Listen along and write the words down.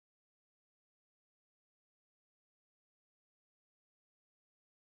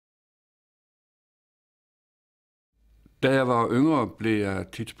Da jeg var yngre, blev jeg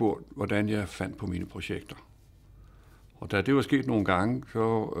tit spurgt, hvordan jeg fandt på mine projekter. Og da det var sket nogle gange,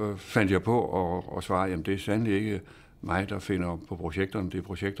 så fandt jeg på at svare, jamen det er sandelig ikke mig, der finder på projekterne, det er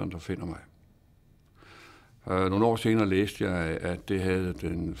projekterne, der finder mig. Nogle år senere læste jeg, at det havde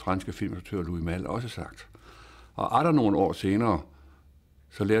den franske filminstruktør Louis Malle også sagt. Og der nogle år senere,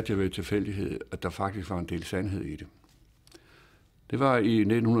 så lærte jeg ved tilfældighed, at der faktisk var en del sandhed i det. Det var i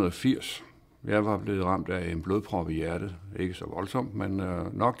 1980. Jeg var blevet ramt af en blodprop i hjertet. Ikke så voldsomt, men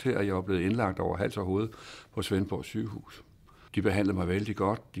nok til, at jeg var blevet indlagt over hals og hoved på Svendborg sygehus. De behandlede mig vældig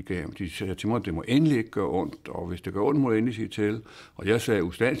godt. De sagde til mig, at det må endelig ikke gøre ondt, og hvis det gør ondt, må jeg endelig sige til. Og jeg sagde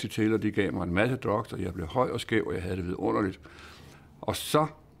ustandsligt til, og de gav mig en masse drugs, og jeg blev høj og skæv, og jeg havde det vidunderligt. Og så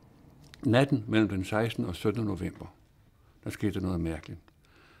natten mellem den 16. og 17. november, der skete noget mærkeligt.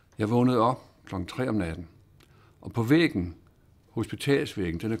 Jeg vågnede op kl. 3 om natten, og på væggen,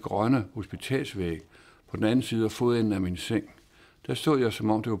 hospitalsvæggen, denne grønne hospitalsvæg, på den anden side af fodenden af min seng, der så jeg, som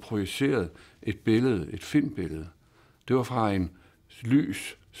om det var projiceret et billede, et filmbillede. Det var fra en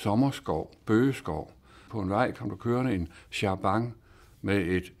lys sommerskov, bøgeskov. På en vej kom der kørende en charbang med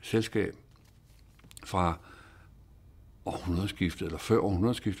et selskab fra århundredeskiftet, eller før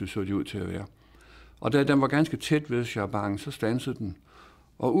århundredeskiftet, så de ud til at være. Og da den var ganske tæt ved charbangen, så standsede den.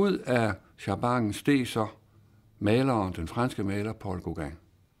 Og ud af charbangen steg så maleren, den franske maler Paul Gauguin.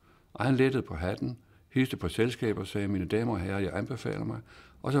 Og han lettede på hatten, hilste på selskab og sagde, mine damer og herrer, jeg anbefaler mig.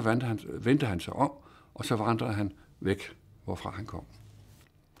 Og så vendte han sig om, og så vandrede han væk, hvorfra han kom.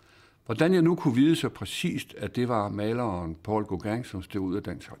 Hvordan jeg nu kunne vide så præcist, at det var maleren Paul Gauguin, som stod ud af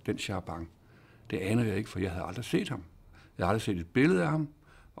den charbang, det anede jeg ikke, for jeg havde aldrig set ham. Jeg havde aldrig set et billede af ham,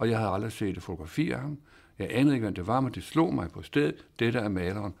 og jeg havde aldrig set et fotografi af ham. Jeg anede ikke, hvad det var, men det slog mig på stedet. Dette er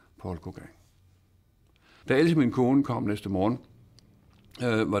maleren Paul Gauguin. Da Else, min kone, kom næste morgen,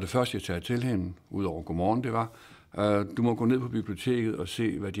 var det første, jeg sagde til hende, udover godmorgen, det var, du må gå ned på biblioteket og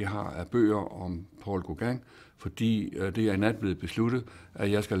se, hvad de har af bøger om Paul Gauguin, fordi det er i nat blevet besluttet,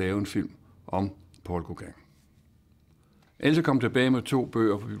 at jeg skal lave en film om Paul Gauguin. Else kom tilbage med 2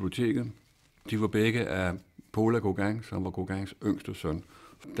 bøger på biblioteket. De var begge af Paul Gauguin, som var Gauguins yngste søn.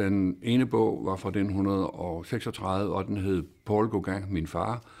 Den ene bog var fra 1936, og den hed Paul Gauguin, min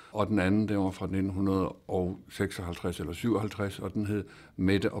far, og den anden den var fra 1956 eller 57, og den hed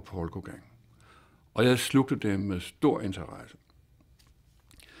Mette og Paul Gauguin. Og jeg slugte dem med stor interesse.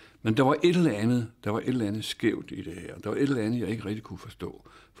 Men der var et eller andet skævt i det her. Der var et eller andet, jeg ikke rigtig kunne forstå,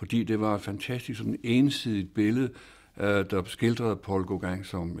 fordi det var et fantastisk sådan ensidigt billede, der skildrede Paul Gauguin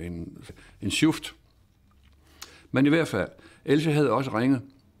som en schuft. Men i hvert fald, Else havde også ringet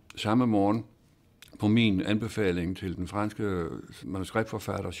samme morgen på min anbefaling til den franske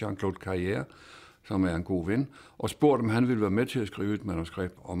manuskriptforfatter Jean-Claude Carrière, som er en god ven, og spurgte, om han ville være med til at skrive et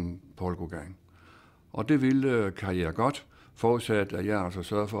manuskript om Paul Gauguin. Og det ville Carrière godt, forudsat, at jeg altså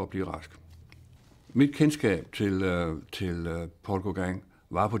sørgede for at blive rask. Mit kendskab til Paul Gauguin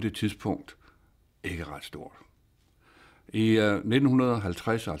var på det tidspunkt ikke ret stort. I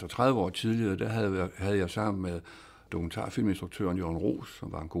 1950, altså 30 år tidligere, der havde jeg sammen med dokumentarfilminstruktøren Jørgen Roos,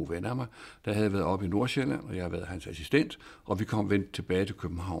 som var en god ven af mig, der havde jeg været oppe i Nordsjælland, og jeg havde været hans assistent, og vi kom vendt tilbage til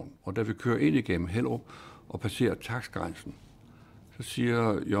København. Og da vi kører ind igennem Hellerup og passerer takstgrænsen, så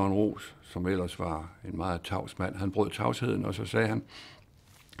siger Jørgen Roos, som ellers var en meget tavs mand, han brød tavsheden, og så sagde han,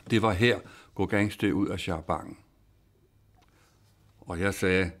 det var her, Gauguin steg ud af charbangen. Og jeg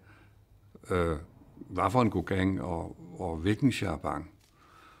sagde, hvad for en Gauguin og hvilken charbang?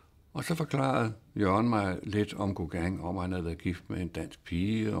 Og så forklarede Jørgen mig lidt om Gauguin, om at han havde været gift med en dansk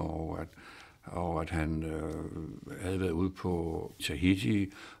pige, og at han havde været ude på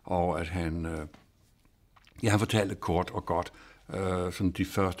Tahiti, og at han fortalte kort og godt sådan de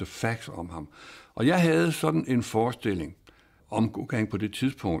første facts om ham. Og jeg havde sådan en forestilling om Gauguin på det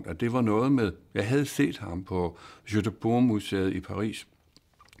tidspunkt, at det var noget med, jeg havde set ham på Museet i Paris.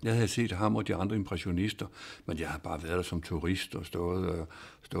 Jeg havde set ham og de andre impressionister, men jeg havde bare været der som turist og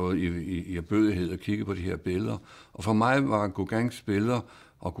stået i erbødighed og kigget på de her billeder. Og for mig var Gauguins billeder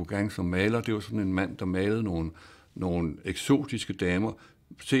og Gauguin som maler, det var sådan en mand, der malede nogle eksotiske damer,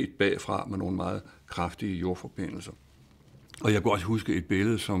 set bagfra med nogle meget kraftige jordforbindelser. Og jeg kunne også huske et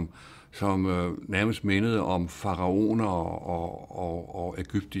billede, som nærmest mindede om faraoner og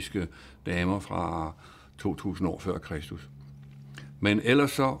egyptiske damer fra 2000 år før Kristus. Men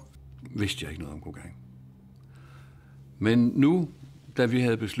ellers så vidste jeg ikke noget om Gauguin. Men nu, da vi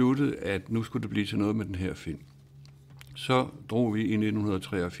havde besluttet, at nu skulle det blive til noget med den her film, så drog vi i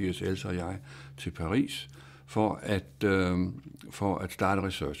 1983, Else og jeg, til Paris for at starte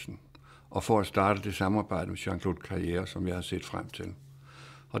researchen, og for at starte det samarbejde med Jean-Claude Carrière, som jeg har set frem til.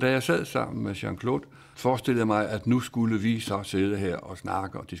 Og da jeg sad sammen med Jean-Claude, forestillede jeg mig, at nu skulle vi så sidde her og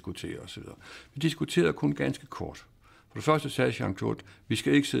snakke og diskutere osv. Vi diskuterede kun ganske kort. For det første sagde Jean-Claude, vi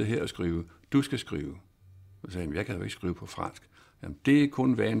skal ikke sidde her og skrive, du skal skrive. Så sagde han, jeg kan jo ikke skrive på fransk. Jamen, det er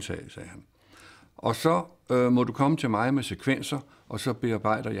kun vanesag, sagde han. Og så må du komme til mig med sekvenser, og så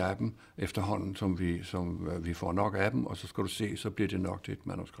bearbejder jeg dem efterhånden, som vi får nok af dem, og så skal du se, så bliver det nok til et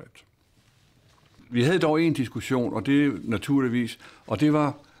manuskript. Vi havde dog en diskussion, og det er naturligvis, og det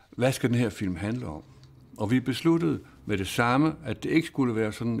var, hvad skal den her film handle om? Og vi besluttede med det samme, at det ikke skulle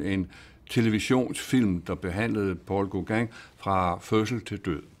være sådan en televisionsfilm, der behandlede Paul Gauguin fra fødsel til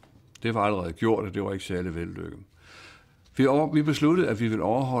død. Det var allerede gjort, og det var ikke særlig vellykket. Vi besluttede, at vi ville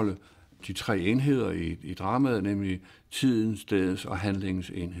overholde de 3 enheder i dramaet, nemlig tidens, stedets og handlingens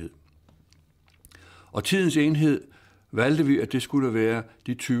enhed. Og tidens enhed valgte vi, at det skulle være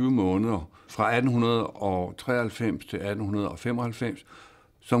de 20 måneder fra 1893 til 1895,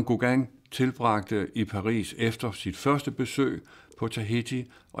 som Gauguin tilbragte i Paris efter sit første besøg på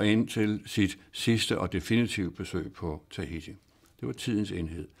Tahiti og indtil sit sidste og definitive besøg på Tahiti. Det var tidens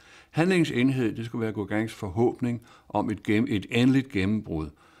enhed. Handlingens enhed, det skulle være Gauguins forhåbning om et endeligt gennembrud,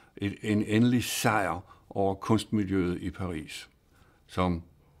 en endelig sejr over kunstmiljøet i Paris, som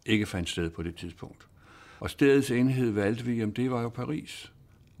ikke fandt sted på det tidspunkt. Og stedets enhed valgte vi, jamen det var jo Paris.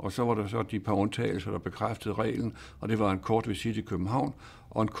 Og så var der så de par undtagelser, der bekræftede reglen, og det var en kort visit i København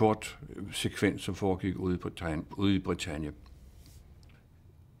og en kort sekvens, som foregik ude i Bretagne.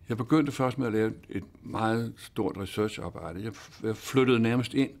 Jeg begyndte først med at lave et meget stort researcharbejde. Jeg flyttede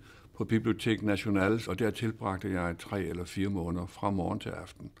nærmest ind på Bibliothèque Nationale, og der tilbragte jeg 3 eller 4 måneder fra morgen til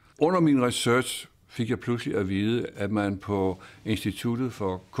aften. Under min research fik jeg pludselig at vide, at man på Instituttet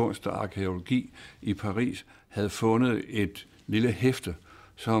for Kunst og Arkæologi i Paris havde fundet et lille hæfte,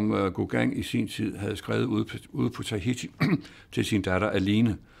 som Gauguin i sin tid havde skrevet ude på Tahiti til sin datter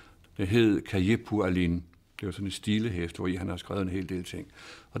Aline. Det hed Cahier pour Aline. Det var sådan et stilehæfte, hvor han har skrevet en hel del ting.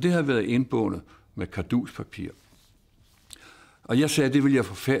 Og det havde været indbundet med karduspapir. Og jeg sagde, at det ville jeg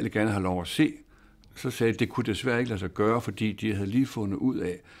forfærdeligt gerne have lov at se. Så sagde jeg, at det kunne desværre ikke lade sig gøre, fordi de havde lige fundet ud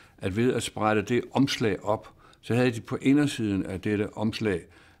af, at ved at sprætte det omslag op, så havde de på indersiden af dette omslag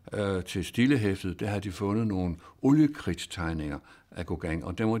til stilehæftet, der havde de fundet nogle oliekridtstegninger af Gauguin,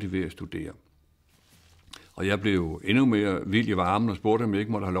 og dem var de ved at studere. Og jeg blev endnu mere vild i varmen og spurgte, om jeg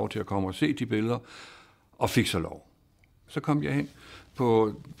ikke måtte have lov til at komme og se de billeder, og fik så lov. Så kom jeg hen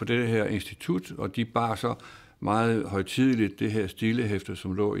på det her institut, og de bar så meget højtideligt det her stilehæfte,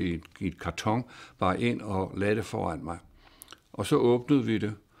 som lå i et karton, bare ind og lagde det foran mig. Og så åbnede vi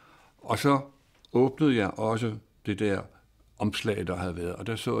det, og så åbnede jeg også det der omslag, der havde været, og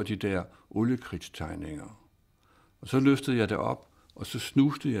der så jeg de der oliekridtstegninger. Og så løftede jeg det op, og så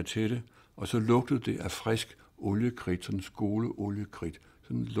snustede jeg til det, og så lugtede det af frisk oliekridt, sådan skoleoliekridt.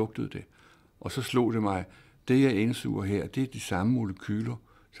 Sådan lugtede det. Og så slog det mig, det jeg indsuger her, det er de samme molekyler,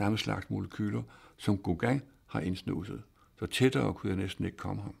 samme slags molekyler, som Gauguin har indsnuset. Så tættere kunne jeg næsten ikke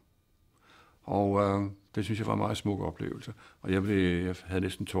komme ham. Og det synes jeg var en meget smuk oplevelse. Og jeg havde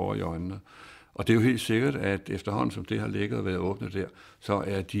næsten tårer i øjnene. Og det er jo helt sikkert, at efterhånden som det har ligget og været åbnet der, så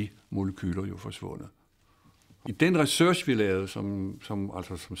er de molekyler jo forsvundet. I den research, vi lavede, som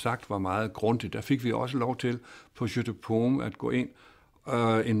sagt var meget grundigt, der fik vi også lov til på Jeu de Paume at gå ind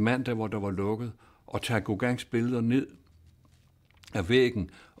en mandag, hvor der var lukket, og tage Gauguins billeder ned af væggen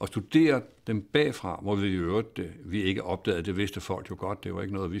og studere dem bagfra, hvor vi ikke opdagede, det vidste folk jo godt, det var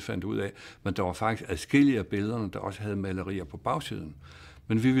ikke noget, vi fandt ud af, men der var faktisk adskillige af billederne, der også havde malerier på bagsiden.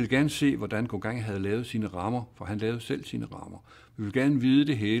 Men vi ville gerne se, hvordan Gauguin havde lavet sine rammer, for han lavede selv sine rammer. Vi ville gerne vide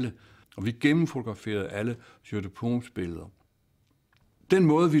det hele, og vi gennemfotograferede alle Jeu de Paumes billeder. Den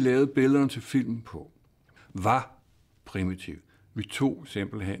måde, vi lavede billederne til filmen på, var primitiv. Vi tog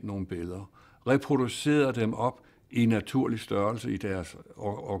simpelthen nogle billeder, reproducerede dem op i naturlig størrelse, i deres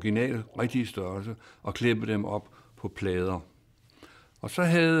originale, rigtige størrelse, og klippede dem op på plader. Og så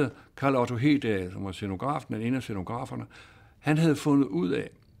havde Carl Otto Hedal, som var scenografen, den ene af scenograferne, han havde fundet ud af,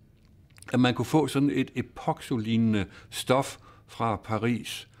 at man kunne få sådan et epoxolignende stof fra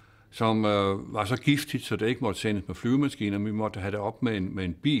Paris, som var så giftigt, så det ikke måtte sendes med flyvemaskiner, men vi måtte have det op med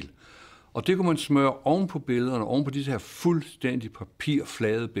en bil. Og det kunne man smøre oven på billederne, oven på disse her fuldstændig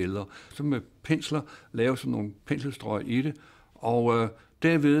papirflade billeder, så med pensler lave sådan nogle penselstrøg i det, og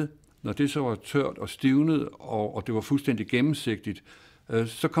derved, når det så var tørt og stivnet, og det var fuldstændig gennemsigtigt,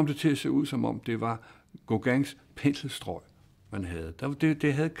 så kom det til at se ud, som om det var Gauguins penselstrøg, man havde.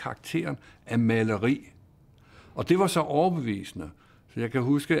 Det havde karakteren af maleri. Og det var så overbevisende. Så jeg kan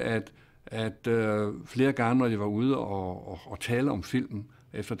huske, at flere gange, når jeg var ude og tale om filmen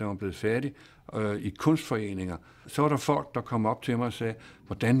efter den var blevet færdig, i kunstforeninger, så var der folk, der kom op til mig og sagde,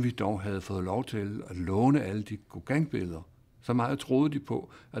 hvordan vi dog havde fået lov til at låne alle de Gauguin-billeder. Så meget troede de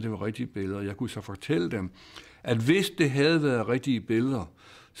på, at det var rigtige billeder. Jeg kunne så fortælle dem, at hvis det havde været rigtige billeder,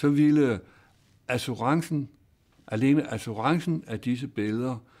 så ville alene assurancen af disse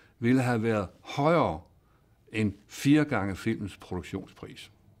billeder ville have været højere end 4 gange filmens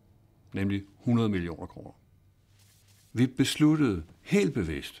produktionspris, nemlig 100 millioner kroner. Vi besluttede helt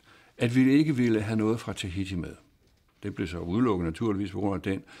bevidst, at vi ikke ville have noget fra Tahiti med. Det blev så udelukket naturligvis på grund af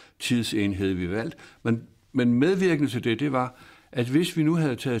den tidsenhed, vi valgte. Men medvirkende til det var, at hvis vi nu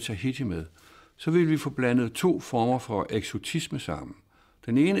havde taget Tahiti med, så ville vi få blandet 2 former for eksotisme sammen.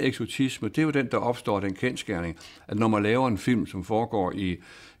 Den ene eksotisme, det er jo den, der opstår den kendsgerning, at når man laver en film, som foregår i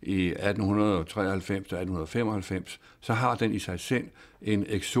 1893-1895, så har den i sig selv en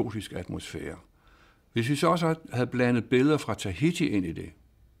eksotisk atmosfære. Hvis vi så også havde blandet billeder fra Tahiti ind i det,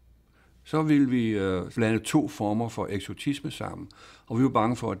 så ville vi blande 2 former for eksotisme sammen, og vi var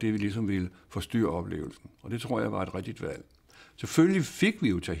bange for, at det ligesom ville forstyrre oplevelsen. Og det tror jeg var et rigtigt valg. Selvfølgelig fik vi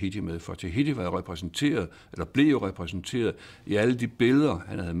jo Tahiti med, for Tahiti var repræsenteret, eller blev jo repræsenteret i alle de billeder,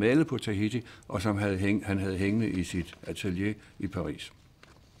 han havde malet på Tahiti, og som han havde hængende i sit atelier i Paris.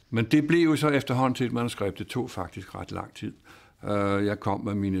 Men det blev jo så efterhånden til et manuskript. Det tog faktisk ret lang tid. Jeg kom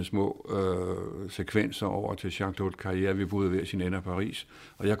med mine små sekvenser over til Jean-Claude Carrière. Vi boede ved sin ende af Paris,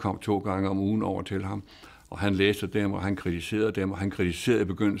 og jeg kom 2 gange om ugen over til ham. Og han læste dem, og han kritiserede dem, og han kritiserede i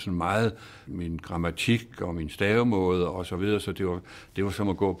begyndelsen meget min grammatik og min stavemåde og så videre, så det var som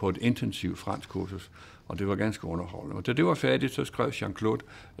at gå på et intensivt fransk kursus, og det var ganske underholdende. Og da det var færdigt, så skrev Jean-Claude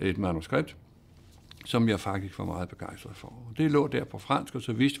et manuskript, som jeg faktisk var meget begejstret for. Og det lå der på fransk, og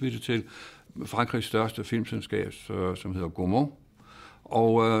så viste vi det til Frankrigs største filmselskab, som hedder Gaumont,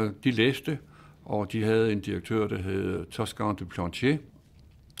 og de læste, og de havde en direktør, der hed Toscan du Plantier.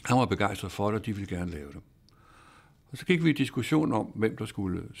 Han var begejstret for det, og de ville gerne lave det. Og så gik vi i diskussion om, hvem der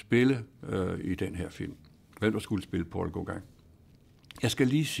skulle spille i den her film. Hvem der skulle spille Paul Gauguin. Jeg skal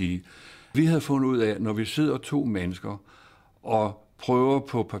lige sige, vi havde fundet ud af, at når vi sidder 2 mennesker og prøver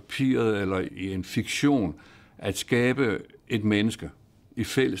på papiret eller i en fiktion at skabe et menneske i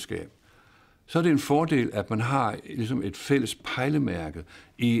fællesskab, så er det en fordel, at man har ligesom et fælles pejlemærke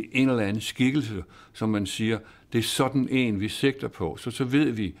i en eller anden skikkelse, som man siger, det er sådan en, vi sigter på, så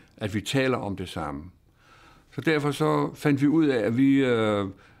ved vi, at vi taler om det samme. Så derfor så fandt vi ud af, at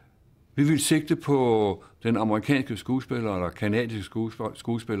vi ville sigte på den amerikanske skuespiller, eller kanadiske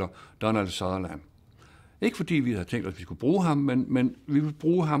skuespiller, Donald Sutherland. Ikke fordi vi havde tænkt, at vi skulle bruge ham, men vi ville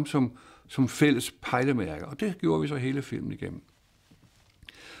bruge ham som fælles pejlemærke, og det gjorde vi så hele filmen igennem.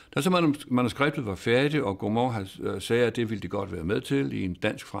 Da så manuskriptet var færdigt, og Gaumont sagde, at det ville de godt være med til i en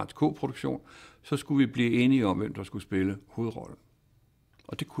dansk-fransk koproduktion, så skulle vi blive enige om, hvem der skulle spille hovedrollen.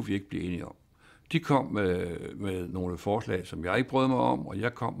 Og det kunne vi ikke blive enige om. De kom med nogle forslag, som jeg ikke brød mig om, og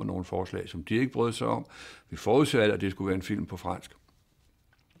jeg kom med nogle forslag, som de ikke brød sig om. Vi forudsatte, at det skulle være en film på fransk.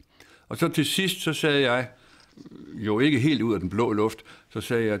 Og så til sidst, så sagde jeg, jo ikke helt ud af den blå luft, så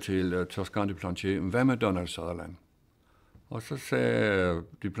sagde jeg til Toscan du Plantier, hvad med Donald Sutherland? Og så sagde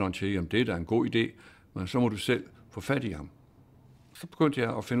du Plantier, det er da en god idé, men så må du selv få fat i ham. Så begyndte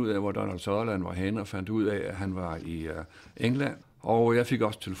jeg at finde ud af, hvor Donald Sutherland var henne, og fandt ud af, at han var i England. Og jeg fik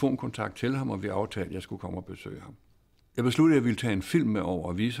også telefonkontakt til ham, og vi aftalte, at jeg skulle komme og besøge ham. Jeg besluttede, at jeg ville tage en film med over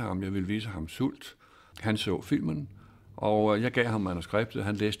og vise ham. Jeg ville vise ham Sult. Han så filmen, og jeg gav ham manuskriptet.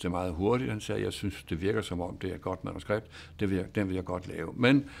 Han læste det meget hurtigt. Han sagde, jeg synes, det virker som om, det er et godt manuskript. Den vil jeg godt lave.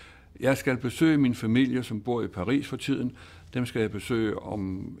 Men jeg skal besøge min familie, som bor i Paris for tiden. Dem skal jeg besøge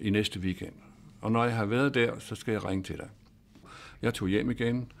i næste weekend. Og når jeg har været der, så skal jeg ringe til dig. Jeg tog hjem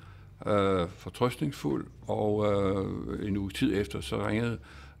igen, fortrøstningsfuld, og en uge tid efter, så ringede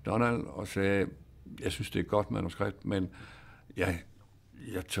Donald og sagde, jeg synes, det er et godt manuskript, men jeg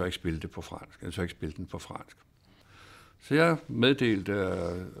tør ikke spille det på fransk. Jeg tør ikke spille den på fransk. Så jeg meddelte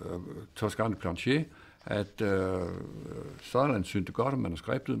Toscan du Plantier, at Sutherland syntes godt om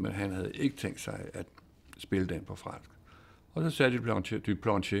manuskriptet, men han havde ikke tænkt sig at spille den på fransk. Og så sagde du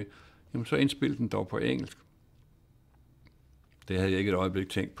Plantier, jamen så indspil den dog på engelsk. Det havde jeg ikke et øjeblik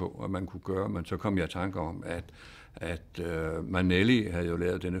tænkt på, hvad man kunne gøre, men så kom jeg i tanke om, at Manelli havde jo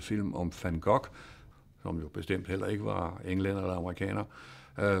lavet denne film om Van Gogh, som jo bestemt heller ikke var englænder eller amerikaner,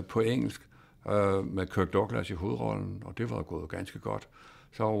 på engelsk, med Kirk Douglas i hovedrollen, og det var gået ganske godt.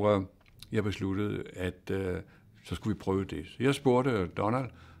 Så jeg besluttede, at så skulle vi prøve det. Så jeg spurgte Donald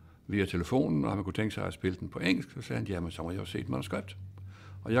via telefonen, om han kunne tænke sig at spille den på engelsk, så sagde han, jamen så må jeg jo se et manuskript.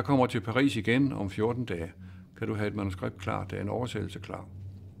 Og jeg kommer til Paris igen om 14 dage. Kan du have et manuskript klar? Der er en oversættelse klar.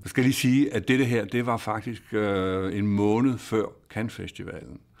 Jeg skal lige sige, at dette her, det var faktisk en måned før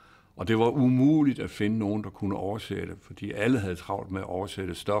Cannes-festivalen. Og det var umuligt at finde nogen, der kunne oversætte, fordi alle havde travlt med at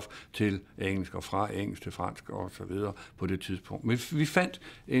oversætte stof til engelsk og fra engelsk til fransk og så videre på det tidspunkt. Men vi fandt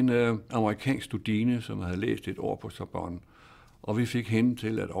en amerikansk studine, som havde læst et år på Sorbonne, og vi fik hende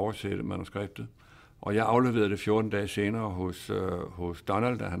til at oversætte manuskriptet. Og jeg afleverede det 14 dage senere hos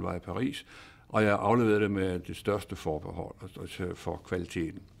Donald, da han var i Paris, og jeg afleverede det med det største forbehold for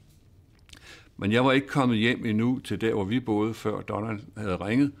kvaliteten. Men jeg var ikke kommet hjem endnu til der, hvor vi boede, før Donald havde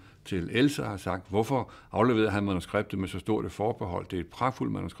ringet til Elsa og har sagt, hvorfor afleverede han manuskriptet med så stort et forbehold. Det er et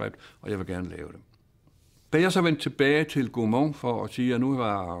pragtfuldt manuskript, og jeg vil gerne lave det. Da jeg så vendte tilbage til Gaumont for at sige, at nu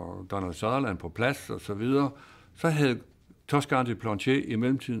var Donald Sutherland på plads og så videre, så havde Toscan de Plancher i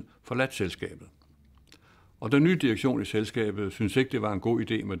mellemtiden forladt selskabet. Og den nye direktion i selskabet synes ikke, det var en god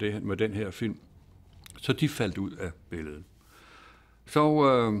idé med den her film, så de faldt ud af billedet.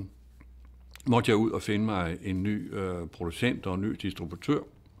 Så måtte jeg ud og finde mig en ny producent og en ny distributør,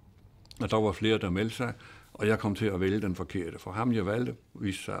 og der var flere, der meldte sig, og jeg kom til at vælge den forkerte. For ham, jeg valgte,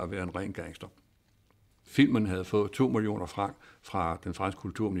 viste sig at være en ren gangster. Filmen havde fået 2 millioner franc fra den franske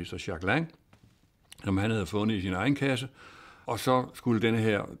kulturminister Jacques Lang, som han havde fundet i sin egen kasse, og så skulle denne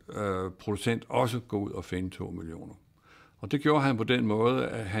her producent også gå ud og finde 2 millioner. Og det gjorde han på den måde,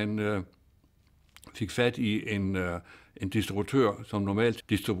 at han fik fat i en distributør, som normalt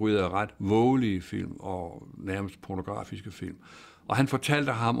distribuerede ret vågelige film og nærmest pornografiske film. Og han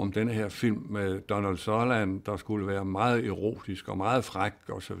fortalte ham om denne her film med Donald Sutherland, der skulle være meget erotisk og meget fræk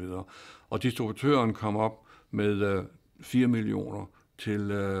og så videre. Og distributøren kom op med 4 millioner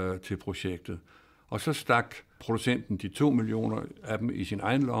til projektet. Og så stak producenten de 2 millioner af dem i sin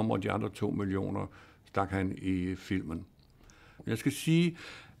egen lomme, og de andre 2 millioner stak han i filmen. Jeg skal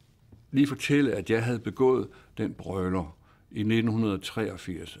lige fortælle, at jeg havde begået den brøler i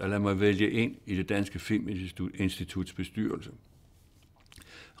 1983, at lade mig vælge ind i det danske Filminstituts bestyrelse.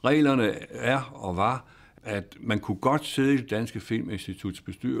 Reglerne er og var, at man kunne godt sidde i det danske Filminstituts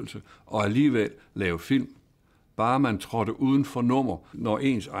bestyrelse og alligevel lave film, bare man trådte uden for nummer, når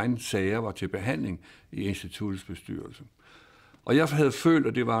ens egne sager var til behandling i instituttets bestyrelse. Og jeg havde følt,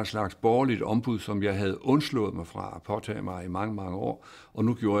 at det var en slags borgerligt ombud, som jeg havde undslået mig fra at påtage mig i mange, mange år, og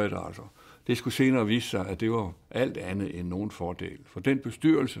nu gjorde jeg det altså. Det skulle senere vise sig, at det var alt andet end nogen fordel. For den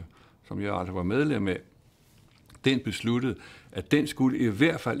bestyrelse, som jeg altså var medlem af, den besluttede, at den skulle i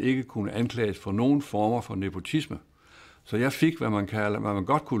hvert fald ikke kunne anklages for nogen former for nepotisme. Så jeg fik, hvad man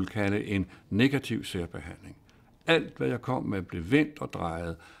godt kunne kalde en negativ særbehandling. Alt, hvad jeg kom med, blev vendt og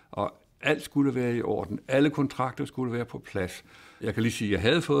drejet, og alt skulle være i orden. Alle kontrakter skulle være på plads. Jeg kan lige sige, at jeg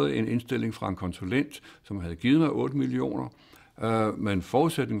havde fået en indstilling fra en konsulent, som havde givet mig 8 millioner, men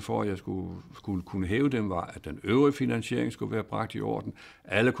forudsætningen for, at jeg skulle kunne hæve dem, var, at den øvrige finansiering skulle være bragt i orden.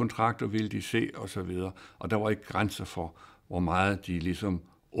 Alle kontrakter ville de se, osv. Og der var ikke grænser for, hvor meget de ligesom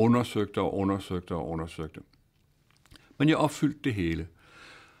undersøgte. Men jeg opfyldte det hele.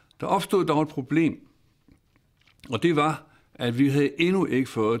 Der opstod dog et problem, og det var, at vi havde endnu ikke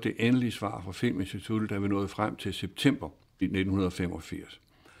fået det endelige svar fra Filminstituttet, da vi nåede frem til september 1985.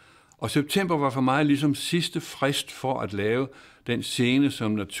 Og september var for mig ligesom sidste frist for at lave den scene,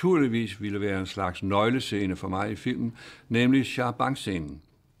 som naturligvis ville være en slags nøglescene for mig i filmen, nemlig Charbang-scenen.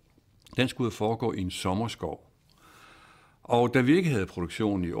 Den skulle foregå i en sommerskov. Og da vi ikke havde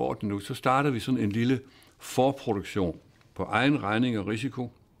produktionen i orden nu, så startede vi sådan en lille forproduktion på egen regning og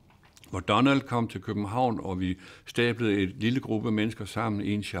risiko, hvor Donald kom til København, og vi stablede et lille gruppe mennesker sammen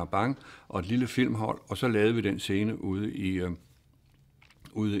i en charbang og et lille filmhold, og så lavede vi den scene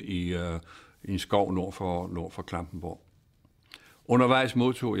ude i en skov nord for Klampenborg. Undervejs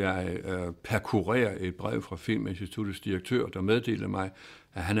modtog jeg per kurer et brev fra Filminstituttets direktør, der meddelte mig,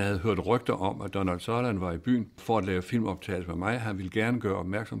 at han havde hørt rygter om, at Donald Sutherland var i byen for at lave filmoptagelser med mig. Han ville gerne gøre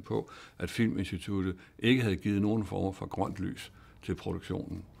opmærksom på, at Filminstituttet ikke havde givet nogen form for grønt lys til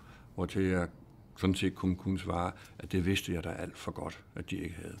produktionen, hvortil jeg sådan set kunne svare, at det vidste jeg da alt for godt, at de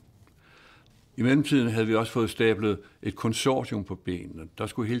ikke havde. I mellemtiden havde vi også fået stablet et konsortium på benene. Der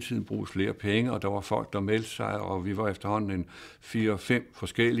skulle hele tiden bruges flere penge, og der var folk, der meldte sig, og vi var efterhånden en 4-5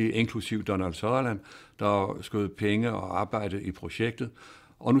 forskellige, inklusiv Donald Sutherland, der skød penge og arbejdede i projektet.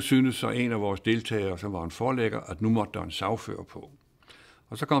 Og nu syntes så en af vores deltagere, som var en forlægger, at nu måtte der en sagfører på.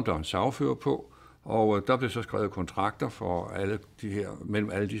 Og så kom der en sagfører på, og der blev så skrevet kontrakter for mellem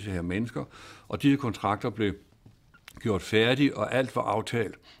alle disse her mennesker, og de kontrakter blev gjort færdige, og alt var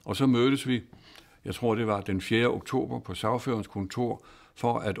aftalt. Og så mødtes vi, jeg tror det var den 4. oktober på sagførerens kontor,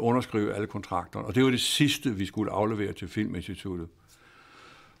 for at underskrive alle kontrakterne. Og det var det sidste, vi skulle aflevere til Filminstituttet.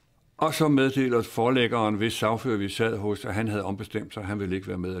 Og så meddeler forlæggeren, hvis sagfører vi sad hos, at han havde ombestemt sig, han ville ikke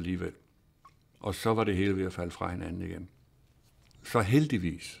være med alligevel. Og så var det hele ved at falde fra hinanden igen. Så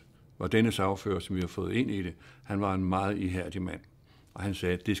heldigvis var denne sagfører, som vi har fået ind i det, han var en meget ihærdig mand. Og han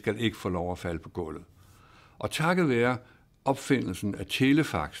sagde, at det skal ikke få lov at falde på gulvet. Og takket være opfindelsen af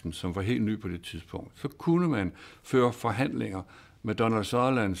telefaxen, som var helt ny på det tidspunkt, så kunne man føre forhandlinger med Donald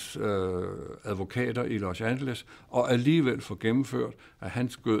Sutherlands advokater i Los Angeles, og alligevel få gennemført, at han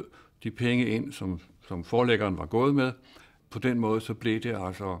skød de penge ind, som forlæggeren var gået med. På den måde så blev det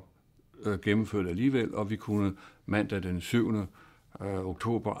altså gennemført alligevel, og vi kunne mandag den 7.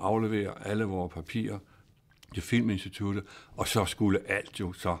 oktober aflevere alle vores papirer til Filminstituttet, og så skulle alt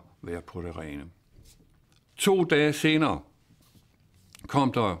jo så være på det rene. 2 dage senere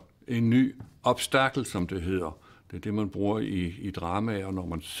kom der en ny obstakel, som det hedder. Det er det, man bruger i dramaer, når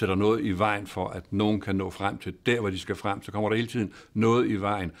man sætter noget i vejen for, at nogen kan nå frem til der, hvor de skal frem, så kommer der hele tiden noget i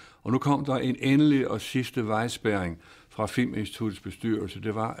vejen. Og nu kom der en endelig og sidste vejspærring fra Filminstituttets bestyrelse.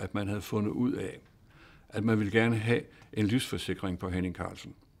 Det var, at man havde fundet ud af, at man ville gerne have en livsforsikring på Henning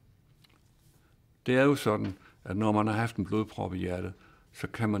Carlsen. Det er jo sådan, at når man har haft en blodprop i hjertet, så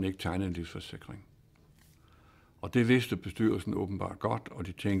kan man ikke tegne en livsforsikring. Og det vidste bestyrelsen åbenbart godt, og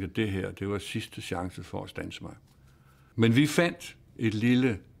de tænkte, at det her, det var sidste chance for at standse mig. Men vi fandt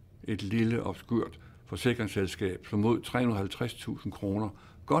et lille obskurt forsikringsselskab, som mod 350.000 kroner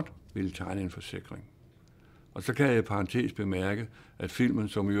godt ville tegne en forsikring. Og så kan jeg i parentes bemærke, at filmen,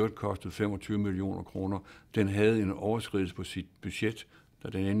 som i øvrigt kostede 25 millioner kroner, den havde en overskridelse på sit budget, da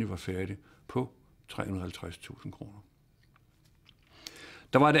den endelig var færdig, på 350.000 kroner.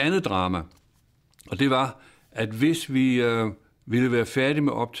 Der var et andet drama, og det var, at hvis vi ville være færdige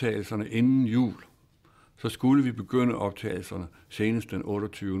med optagelserne inden jul, så skulle vi begynde optagelserne senest den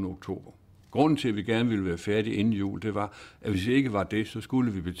 28. oktober. Grunden til, at vi gerne ville være færdige inden jul, det var, at hvis ikke var det, så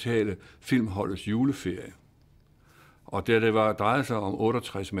skulle vi betale filmholdets juleferie. Og da det drejede sig om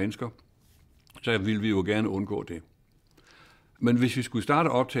 68 mennesker, så ville vi jo gerne undgå det. Men hvis vi skulle starte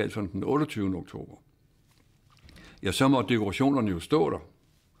optagelserne den 28. oktober, ja, så måtte dekorationerne jo stå der.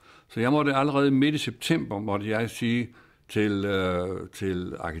 Så jeg måtte allerede midt i september, måtte jeg sige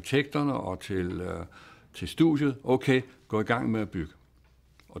til arkitekterne og til studiet, okay, gå i gang med at bygge.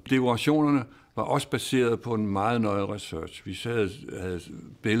 Og dekorationerne var også baseret på en meget nøje research. Vi havde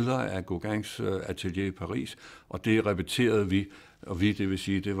billeder af Gauguins atelier i Paris, og det repeterede vi, og vi, det vil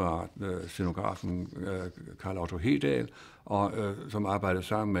sige, det var scenografen Carl Otto Hedal, som arbejdede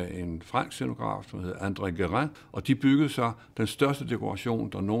sammen med en fransk scenograf, som hed André Guérin, og de byggede så den største dekoration,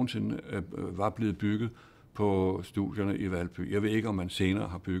 der nogensinde var blevet bygget på studierne i Valby. Jeg ved ikke, om man senere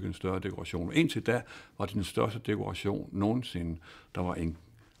har bygget en større dekoration. Indtil da var det den største dekoration nogensinde. Der var en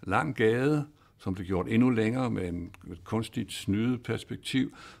lang gade, som blev gjort endnu længere med et kunstigt snydet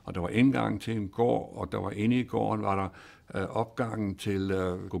perspektiv, og der var indgang til en gård, og der var inde i gården var der opgangen til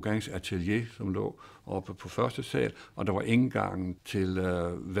Gauguins atelier, som lå oppe på første sal, og der var indgangen til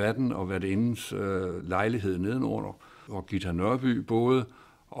værten og værtindens lejlighed nedenunder, hvor Ghita Nørby boede,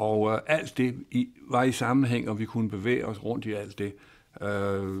 og alt det var i sammenhæng, og vi kunne bevæge os rundt i alt det,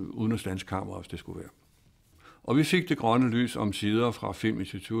 uden at standse kamera, hvis det skulle være. Og vi fik det grønne lys om sider fra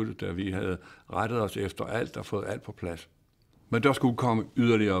Filminstituttet, da vi havde rettet os efter alt og fået alt på plads. Men der skulle komme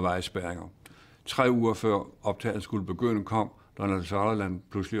yderligere vejspærringer. 3 uger før optagelsen skulle begynde, kom Donald Sutherland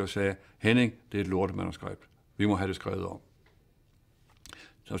pludselig og sagde, Henning, det er et lortemanuskript. Vi må have det skrevet om.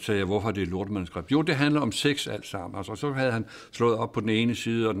 Så sagde jeg, hvorfor er det et lortemanuskript? Jo, det handler om sex alt sammen. Altså, så havde han slået op på den ene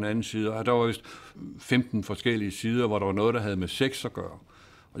side og den anden side, og der var vist 15 forskellige sider, hvor der var noget, der havde med sex at gøre.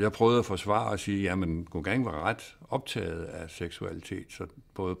 Og jeg prøvede at forsvare og sige, jamen Gauguin var ret optaget af seksualitet, så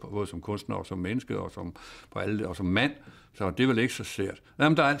både som kunstner og som menneske og som mand, så det var ikke så sært.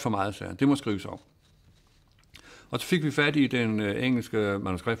 Jamen, der er alt for meget, sagde han. Det må skrives om. Og så fik vi fat i den engelske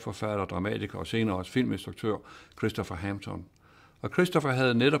manuskriptforfatter, dramatiker og senere også filminstruktør Christopher Hampton. Og Christopher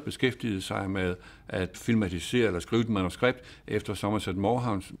havde netop beskæftiget sig med at filmatisere eller skrive et manuskript efter Somerset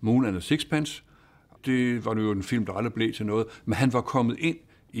Maugham's Moon and the Sixpence. Det var jo en film, der aldrig blev til noget, men han var kommet ind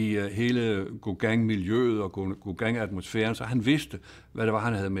i hele Gauguin-miljøet og Gauguin-atmosfæren, så han vidste, hvad det var,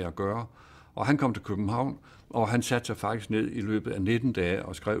 han havde med at gøre. Og han kom til København, og han satte sig faktisk ned i løbet af 19 dage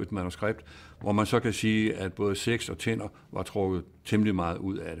og skrev et manuskript, hvor man så kan sige, at både sex og tænder var trukket temmelig meget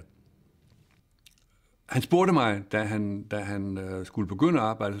ud af det. Han spurgte mig, da han skulle begynde at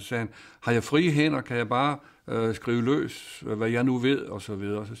arbejde, så sagde han, har jeg frie hænder, kan jeg bare skrive løs, hvad jeg nu ved, og så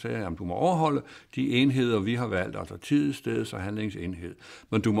videre. Så sagde jeg, jamen du må overholde de enheder, vi har valgt, altså tid, sted og handlingsenhed.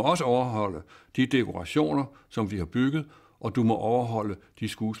 Men du må også overholde de dekorationer, som vi har bygget, og du må overholde de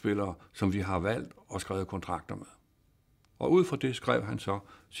skuespillere, som vi har valgt og skrevet kontrakter med. Og ud fra det skrev han så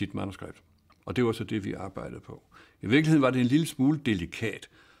sit manuskript. Og det var så det, vi arbejdede på. I virkeligheden var det en lille smule delikat,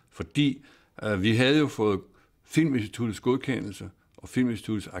 fordi vi havde jo fået Filminstituttets godkendelse og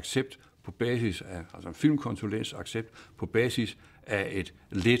Filminstituttets accept på basis af, altså en filmkonsulents accept på basis af et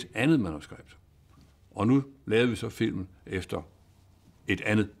lidt andet manuskript. Og nu lavede vi så filmen efter et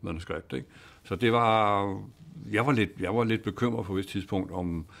andet manuskript, ikke? Så det var, jeg var lidt bekymret på et tidspunkt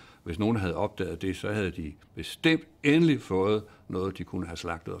om, hvis nogen havde opdaget det, så havde de bestemt endelig fået noget, de kunne have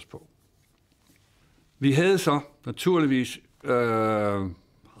slagtet os på. Vi havde så naturligvis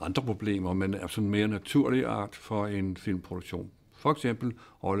andre problemer, men af sådan mere naturlig art for en filmproduktion. For eksempel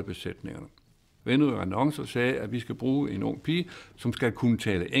rollebesætningerne. Vendte annoncer sagde, at vi skal bruge en ung pige, som skal kunne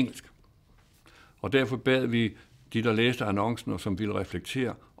tale engelsk. Og derfor bad vi de, der læste annoncen og som ville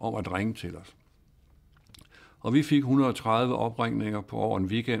reflektere, om at ringe til os. Og vi fik 130 opringninger på over en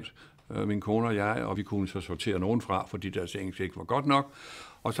weekend, min kone og jeg, og vi kunne så sortere nogen fra, fordi deres engelsk ikke var godt nok.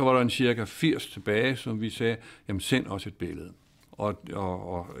 Og så var der en cirka 80 tilbage, som vi sagde, jamen send os et billede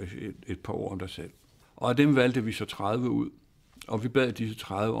og et par ord om dig selv. Og af dem valgte vi så 30 ud, og vi bad disse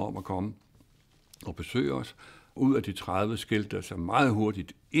 30 om at komme og besøge os. Ud af de 30 skilte der sig meget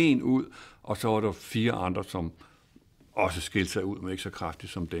hurtigt en ud, og så var der 4 andre, som også skilte sig ud, men ikke så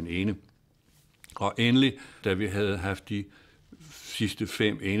kraftigt som den ene. Og endelig, da vi havde haft de sidste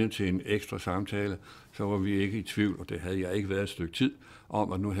 5 inde til en ekstra samtale, så var vi ikke i tvivl, og det havde jeg ikke været et stykke tid,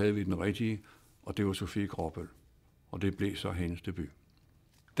 om at nu havde vi den rigtige, og det var Sofie Gråbøl. Og det blev så hendes debut.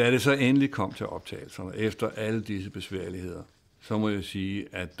 Da det så endelig kom til optagelserne, efter alle disse besværligheder, så må jeg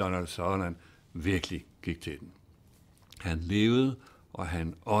sige, at Donald Sutherland virkelig gik til den. Han levede, og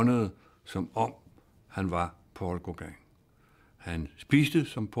han åndede, som om han var Paul Gauguin. Han spiste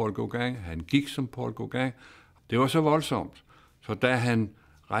som Paul Gauguin, han gik som Paul Gauguin. Det var så voldsomt, så da han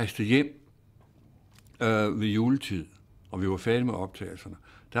rejste hjem ved juletid, og vi var færdige med optagelserne,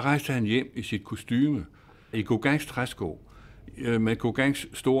 der rejste han hjem i sit kostyme, i Gauguins træsko, med Gauguins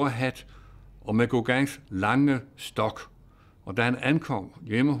store hat og med Gauguins lange stok. Og da han ankom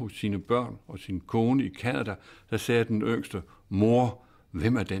hjemme hos sine børn og sin kone i Canada, der sagde den yngste, mor,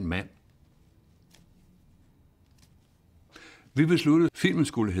 hvem er den mand? Vi besluttede, at filmen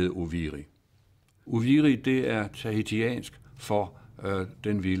skulle hedde OVIRI. OVIRI, det er tahitiansk for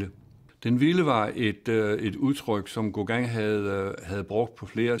den vilde. Den vilde var et udtryk, som Gauguin havde brugt på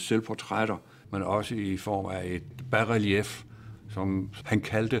flere selvportrætter, men også i form af et bas-relief, som han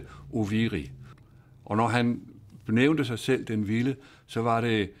kaldte OVIRI. Og når han benævnte sig selv den vilde, så var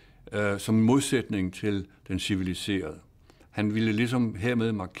det som modsætning til den civiliserede. Han ville ligesom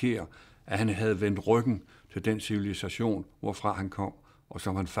hermed markere, at han havde vendt ryggen til den civilisation, hvorfra han kom, og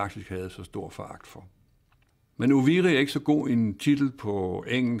som han faktisk havde så stor foragt for. Men OVIRI er ikke så god en titel på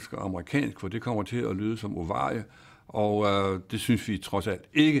engelsk og amerikansk, for det kommer til at lyde som ovarie, og det synes vi trods alt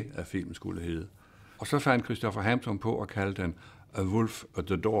ikke, at filmen skulle hedde. Og så fandt Christopher Hampton på at kalde den A Wolf at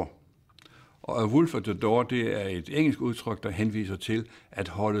the Door. Og A Wolf at the Door, det er et engelsk udtryk, der henviser til at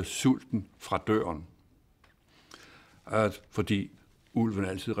holde sulten fra døren. Fordi ulven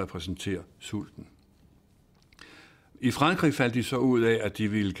altid repræsenterer sulten. I Frankrig faldt de så ud af, at de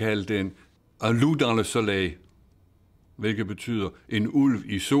ville kalde den Un loup dans le soleil, hvilket betyder en ulv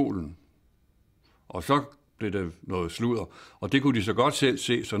i solen. Og så blev det noget sludder, og det kunne de så godt selv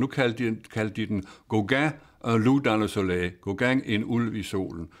se, så nu kaldte de den Gauguin Un loup dans le soleil, Gauguin en ulv i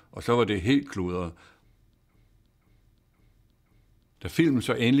solen, og så var det helt kludret. Da filmen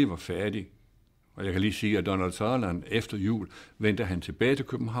så endelig var færdig, og jeg kan lige sige, at Donald Sutherland efter jul vendte han tilbage til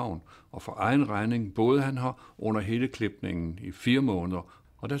København, og for egen regning boede han her under hele klipningen i 4 måneder,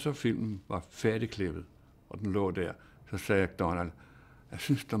 og da så filmen var færdigklippet, og den lå der, så sagde Donald, jeg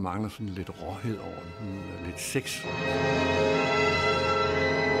synes, der mangler sådan lidt råhed over den, lidt sex.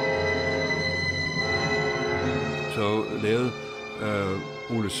 Så lavede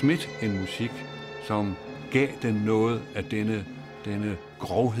Ole Schmidt en musik, som gav den noget af denne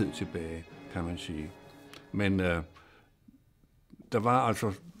grovhed tilbage, kan man sige. Men der var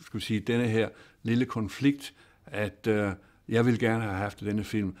altså, skulle sige, denne her lille konflikt, at jeg ville gerne have haft, at denne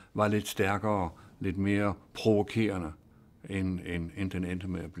film var lidt stærkere, lidt mere provokerende, end den endte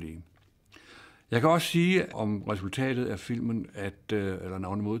med at blive. Jeg kan også sige om resultatet af filmen, eller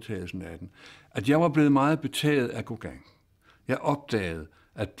navnemodtagelsen af den, at jeg var blevet meget betaget af Gauguin. Jeg opdagede,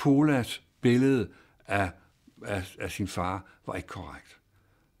 at Polas billede af sin far var ikke korrekt.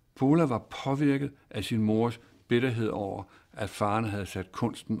 Pola var påvirket af sin mors bitterhed over, at faren havde sat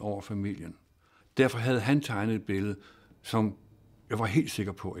kunsten over familien. Derfor havde han tegnet et billede, som jeg var helt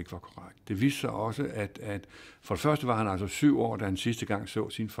sikker på ikke var korrekt. Det viste sig også, at for det første var han altså 7 år, da han sidste gang så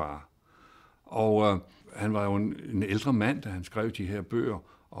sin far. Og han var jo en ældre mand, da han skrev de her bøger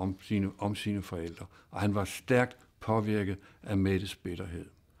om sine forældre. Og han var stærkt påvirket af Mettes bitterhed.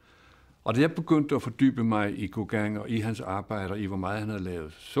 Og da jeg begyndte at fordybe mig i Gauguin og i hans arbejder, i hvor meget han havde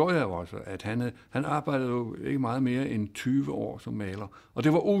lavet, så jeg jo også, at han arbejdede jo ikke meget mere end 20 år som maler. Og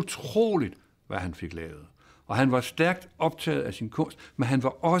det var utroligt, hvad han fik lavet. Og han var stærkt optaget af sin kunst, men han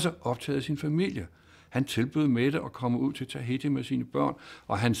var også optaget af sin familie. Han tilbød Mette at komme ud til Tahiti med sine børn,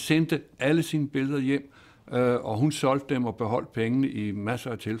 og han sendte alle sine billeder hjem, og hun solgte dem og beholdt pengene i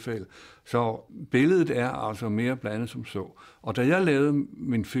masser af tilfælde. Så billedet er altså mere blandet som så. Og da jeg lavede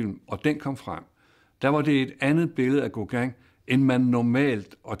min film, og den kom frem, der var det et andet billede af Gauguin, end man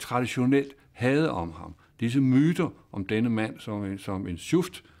normalt og traditionelt havde om ham. Disse myter om denne mand som en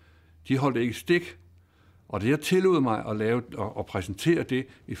schuft, de holdt ikke stik. Og da jeg tillod mig at lave og præsentere det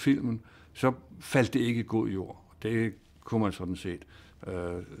i filmen, så faldt det ikke i god jord. Det kunne man sådan set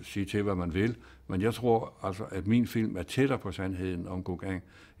sige til, hvad man vil. Men jeg tror altså, at min film er tættere på sandheden om Gauguin,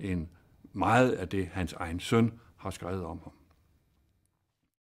 end meget af det, hans egen søn har skrevet om ham.